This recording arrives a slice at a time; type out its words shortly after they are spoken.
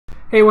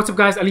Hey, what's up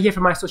guys, Ali here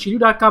from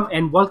MySocialU.com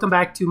and welcome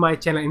back to my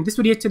channel. In this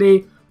video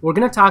today, we're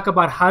going to talk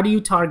about how do you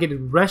target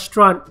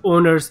restaurant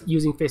owners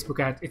using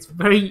Facebook ads. It's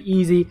very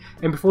easy,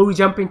 and before we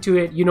jump into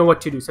it, you know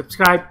what to do.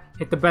 Subscribe,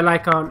 hit the bell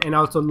icon, and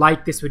also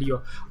like this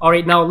video.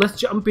 Alright, now let's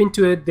jump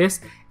into it.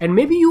 And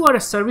maybe you are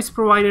a service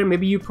provider,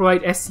 maybe you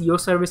provide SEO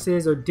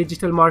services or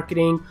digital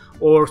marketing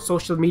or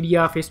social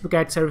media, Facebook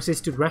ad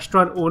services to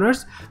restaurant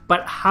owners,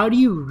 but how do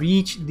you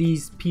reach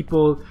these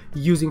people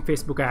using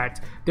Facebook ads?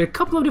 There are a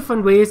couple of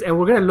different ways, and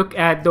we're going to look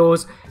at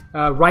those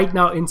right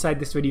now inside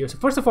this video. So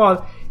first of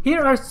all,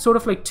 here are sort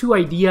of like two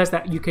ideas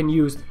that you can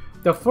use.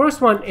 The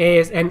first one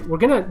is, and we're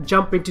gonna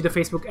jump into the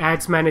Facebook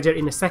Ads Manager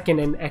in a second,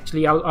 and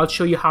actually I'll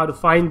show you how to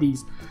find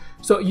these.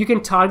 So you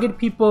can target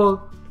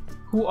people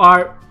who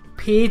are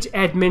page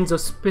admins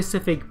of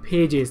specific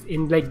pages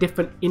in like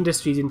different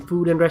industries, in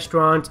food and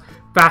restaurants,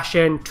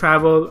 fashion,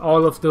 travel,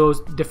 all of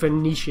those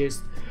different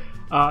niches.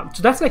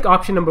 So that's like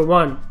option number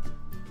one.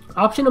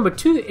 Option number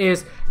two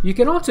is you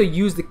can also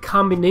use the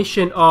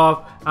combination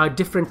of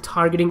different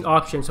targeting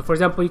options. So for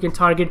example, you can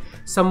target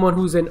someone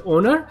who's an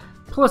owner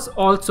plus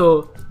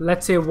also,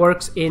 let's say,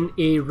 works in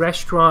a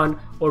restaurant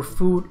or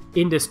food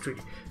industry,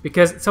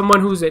 because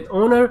someone who's an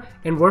owner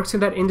and works in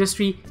that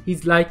industry,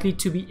 he's likely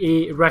to be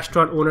a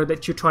restaurant owner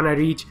that you're trying to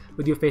reach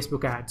with your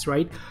Facebook ads,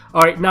 right?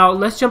 All right, now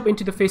let's jump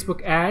into the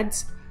Facebook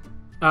ads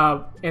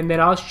and then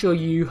I'll show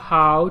you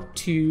how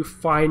to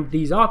find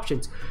these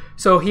options.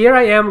 So here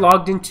I am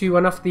logged into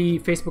one of the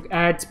Facebook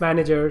ads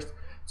managers.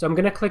 So I'm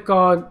gonna click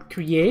on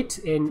create,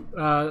 and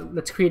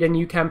let's create a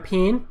new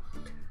campaign.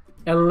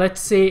 And let's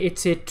say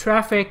it's a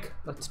traffic,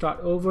 let's start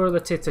over.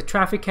 Let's say it's a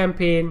traffic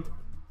campaign.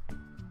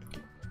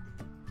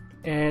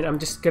 And I'm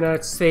just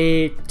gonna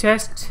say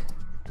test,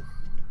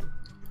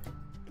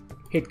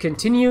 hit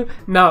continue.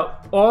 Now,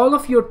 all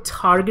of your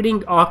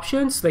targeting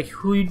options, like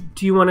who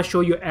do you wanna show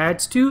your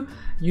ads to,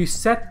 you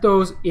set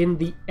those in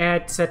the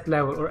ad set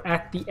level or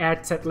at the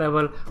ad set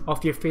level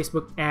of your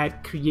Facebook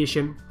ad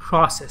creation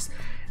process.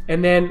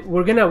 And then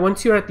we're gonna,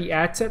 once you're at the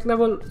ad set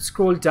level,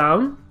 scroll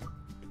down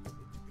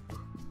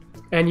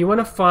and you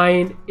wanna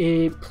find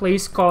a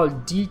place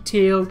called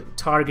detailed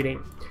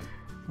targeting.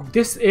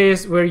 This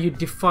is where you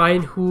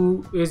define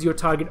who is your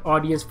target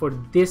audience for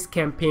this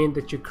campaign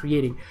that you're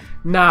creating.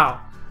 Now,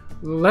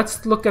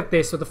 let's look at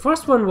this. So the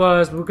first one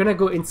was, we're gonna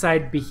go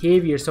inside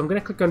behavior. So I'm gonna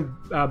click on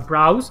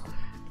browse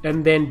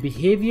and then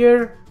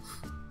behavior,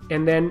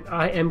 and then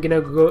I am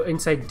gonna go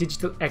inside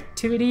digital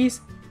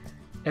activities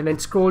and then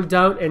scroll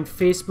down and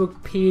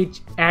Facebook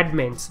page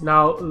admins.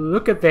 Now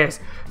look at this.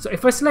 So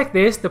if I select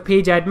this, the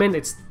page admin,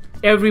 it's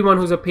everyone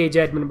who's a page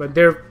admin, but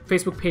their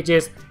Facebook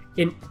pages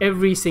in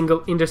every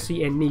single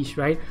industry and niche,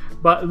 right?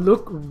 But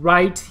look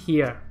right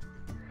here,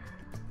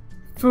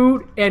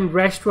 food and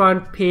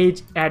restaurant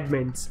page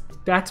admins.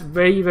 That's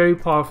very, very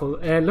powerful.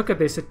 And look at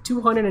this,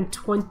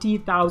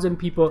 220,000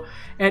 people.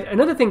 And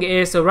another thing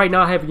is, so right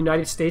now I have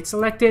United States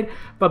selected,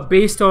 but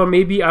based on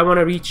maybe I want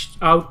to reach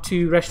out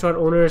to restaurant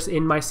owners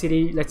in my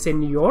city, let's say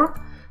New York.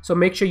 So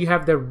make sure you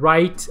have the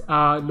right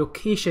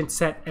location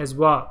set as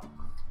well.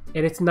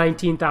 And it's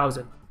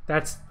 19,000.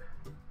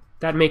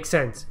 That makes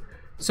sense.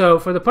 So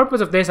for the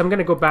purpose of this, I'm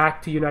gonna go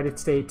back to United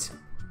States.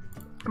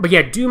 But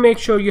yeah, do make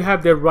sure you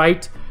have the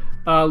right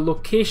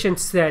location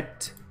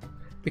set,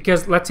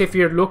 because let's say if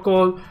you're a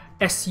local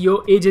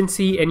SEO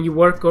agency and you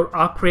work or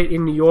operate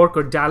in New York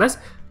or Dallas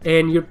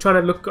and you're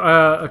trying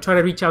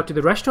to reach out to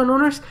the restaurant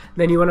owners,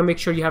 then you want to make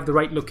sure you have the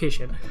right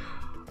location.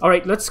 All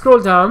right, let's scroll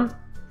down.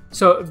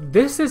 So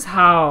this is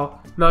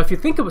how, now if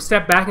you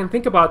step back and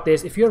think about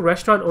this, if you're a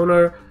restaurant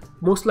owner,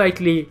 most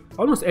likely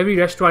almost every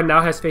restaurant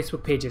now has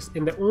Facebook pages,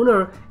 and the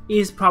owner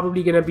is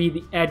probably going to be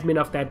the admin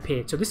of that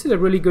page. So this is a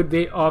really good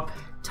way of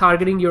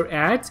targeting your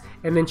ads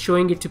and then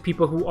showing it to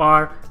people who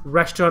are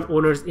restaurant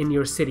owners in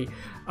your city.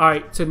 All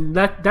right, so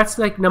that's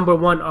like number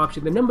one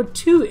option. The number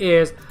two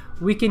is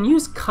we can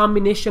use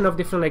combination of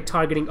different like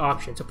targeting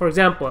options. So for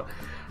example,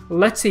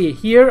 let's see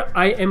here,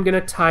 I am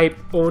gonna type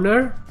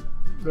owner.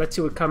 Let's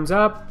see what comes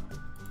up.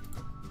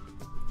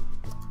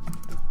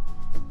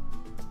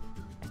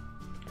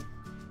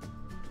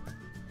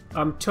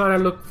 I'm trying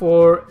to look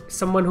for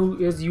someone who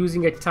is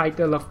using a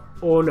title of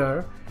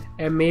owner,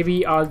 and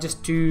maybe I'll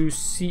just do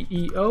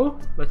CEO.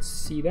 Let's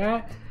see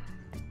that.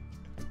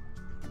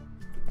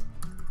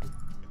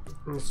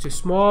 It's too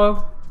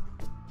small.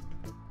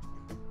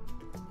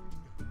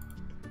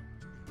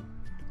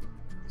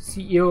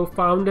 CEO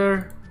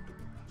founder.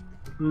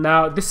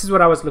 Now this is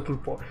what I was looking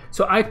for.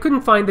 So I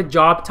couldn't find the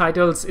job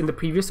titles in the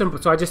previous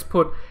one, so I just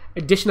put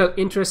additional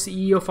interest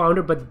CEO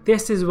founder, but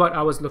this is what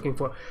I was looking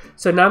for.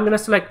 So now I'm gonna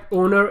select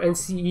owner and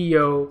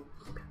CEO,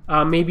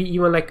 maybe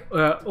even like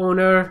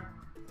owner,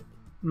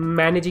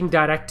 managing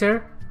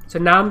director. So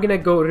now I'm gonna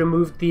go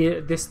remove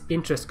this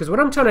interest, because what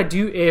I'm trying to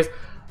do is,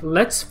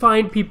 let's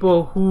find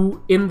people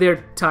who in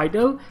their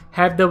title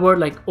have the word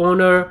like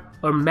owner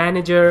or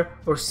manager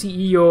or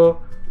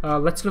CEO.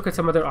 Let's look at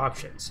some other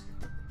options.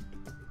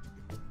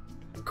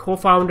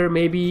 Co-founder,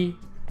 maybe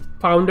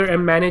founder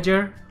and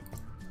manager.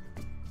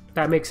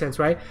 That makes sense,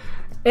 right?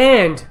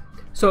 And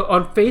So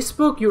on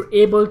Facebook, you're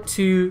able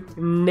to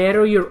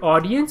narrow your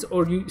audience,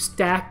 or you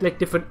stack like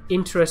different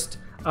interests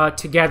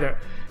together.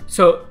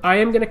 So I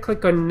am gonna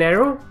click on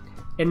narrow,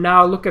 and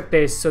now look at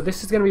this. So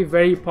this is gonna be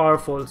very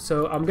powerful.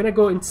 So I'm gonna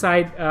go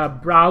inside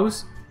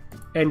browse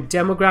and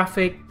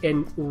demographic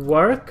and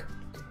work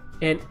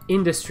and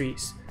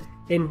industries.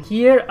 And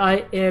here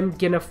I am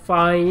gonna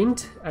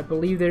find, I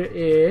believe there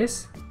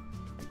is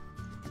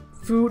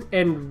food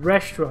and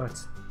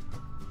restaurants.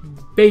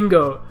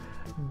 Bingo.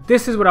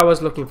 This is what I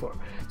was looking for.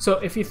 So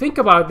if you think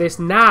about this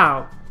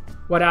now,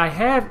 what I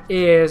have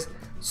is,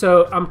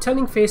 so I'm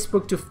telling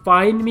Facebook to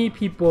find me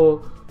people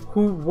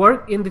who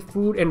work in the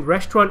food and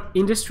restaurant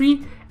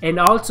industry, and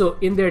also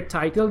in their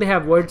title they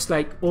have words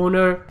like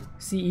owner,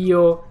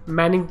 CEO,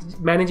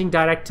 managing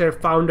director,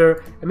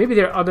 founder, and maybe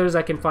there are others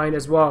I can find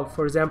as well.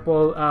 For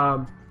example,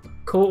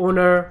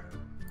 co-owner,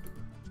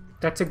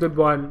 that's a good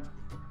one.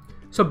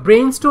 So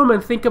brainstorm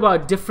and think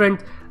about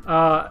different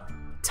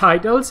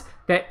titles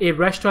that a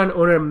restaurant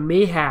owner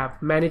may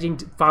have. Managing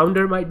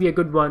founder might be a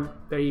good one.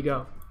 There you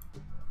go.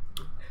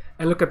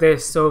 And look at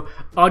this. So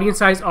audience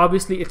size,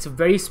 obviously it's a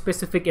very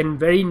specific and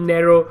very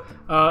narrow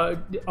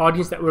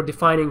audience that we're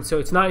defining. So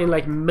it's not in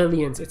like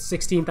millions, it's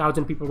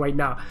 16,000 people right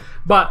now.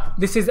 But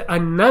this is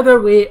another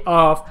way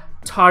of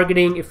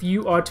targeting. If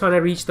you are trying to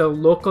reach the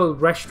local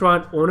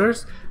restaurant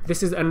owners,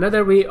 this is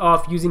another way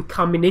of using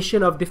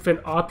combination of different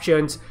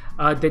options.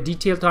 The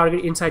detailed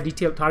target, inside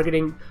detailed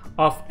targeting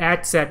of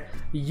ad set,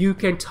 you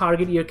can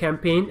target your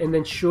campaign and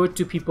then show it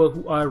to people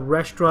who are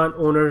restaurant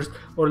owners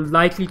or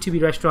likely to be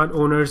restaurant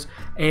owners,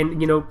 and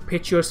you know,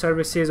 pitch your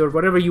services or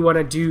whatever you want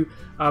to do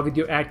with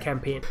your ad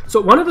campaign. So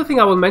one other thing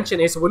I will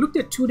mention is we looked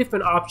at two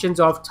different options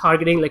of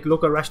targeting like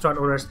local restaurant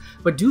owners,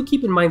 but do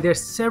keep in mind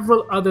there's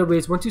several other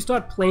ways. Once you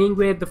start playing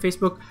with the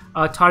Facebook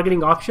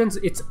targeting options,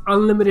 it's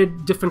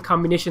unlimited different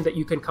combinations that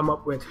you can come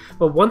up with.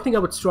 But one thing I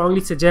would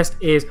strongly suggest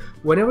is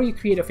whenever you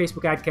create a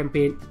Facebook ad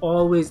campaign,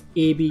 always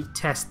A/B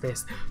test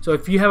this. So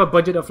if you have a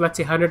budget of, let's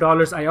say,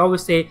 $100, I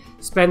always say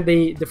spend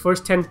the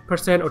first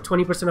 10% or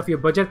 20% of your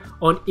budget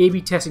on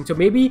A/B testing. So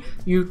maybe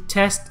you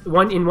test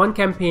in one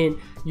campaign,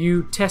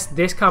 you test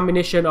this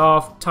combination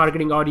of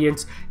targeting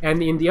audience,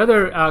 and in the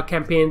other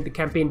campaign, the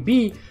campaign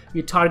B,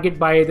 you target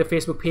by the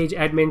Facebook page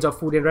admins of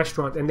food and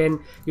restaurant, and then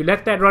you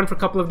let that run for a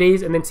couple of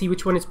days and then see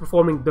which one is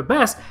performing the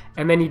best,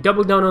 and then you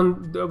double down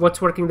on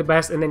what's working the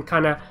best, and then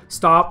kind of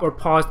stop or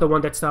pause the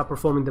one that's not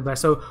performing the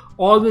best. So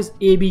always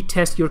A/B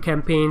test your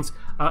campaigns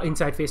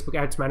inside Facebook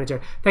Ads Manager.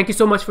 Thank you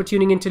so much for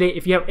tuning in today.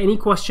 If you have any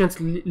questions,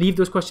 leave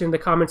those questions in the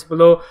comments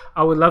below.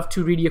 I would love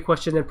to read your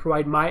questions and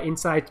provide my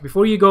insights.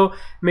 Before you go,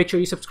 make sure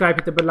you subscribe,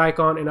 hit the bell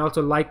icon, and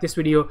also like this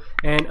video,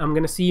 and I'm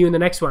gonna see you in the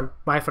next one.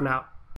 Bye for now.